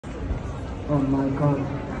Oh my God.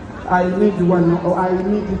 I need one, or I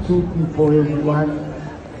need two people, everyone.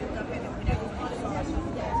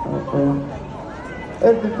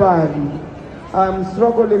 Everybody, I'm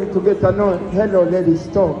struggling to get an audience. Hello, ladies,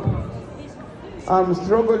 stop. I'm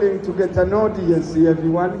struggling to get an audience here,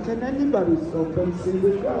 everyone. Can anybody stop and see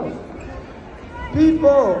the crowd?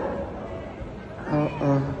 People!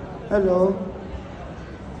 Hello?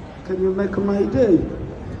 Can you make my day?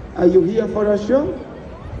 Are you here for a show?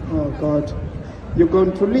 Oh God, you're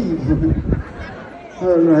going to leave.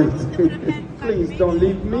 All right. Please don't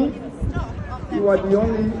leave me. You are the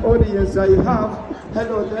only audience I have.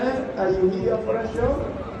 Hello there, are you here for a show?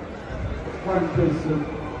 One person.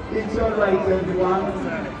 It's all right, everyone.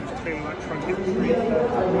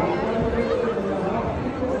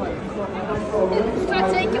 Try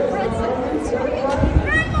to take your present.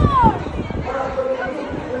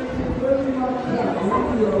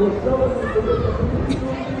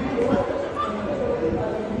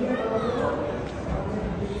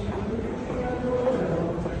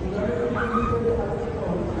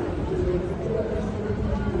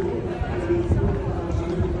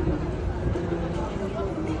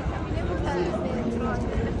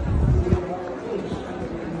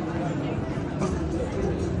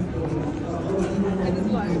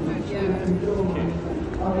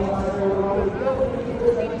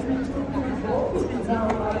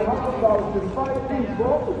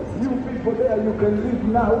 You people there, you can leave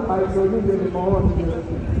now. I don't need any more.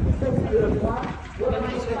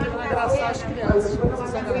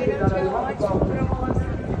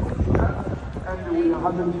 And we are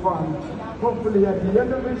having fun. Hopefully at the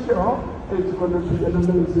end of the show, it's going to be an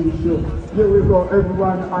amazing show. Here we go,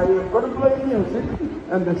 everyone. I'm going to play music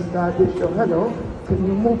and then start the show. Hello, can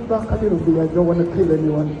you move back a little bit? I don't want to kill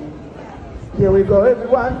anyone. Here we go,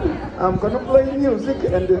 everyone. I'm going to play music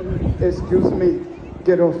and excuse me,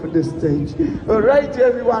 get off the stage. All right,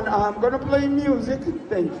 everyone, I'm going to play music.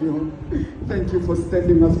 Thank you. Thank you for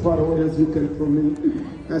standing as far away as you can from me.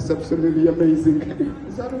 That's absolutely amazing.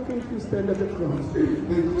 Is that okay if you stand at the front? Thank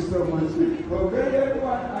you so much. Okay,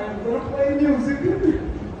 everyone, I'm going to play music.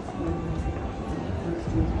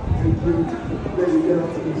 Thank you. Then you get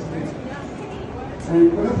off the stage. I'm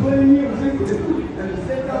going to play music and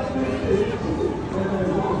stand up to the stage.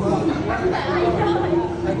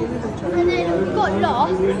 And then we got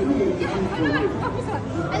lost. And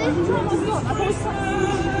then time was gone. I was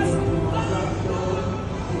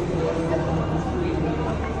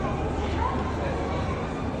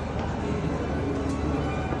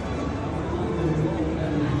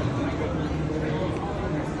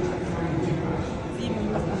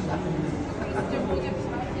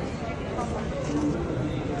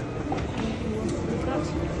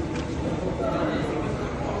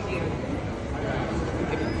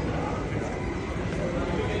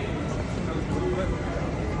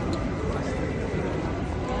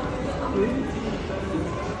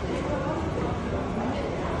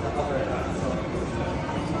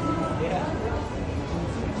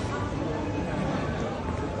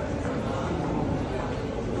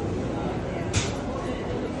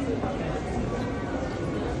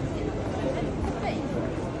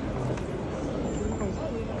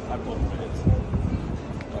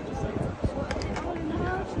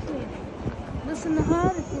What's in the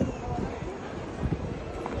heart of it?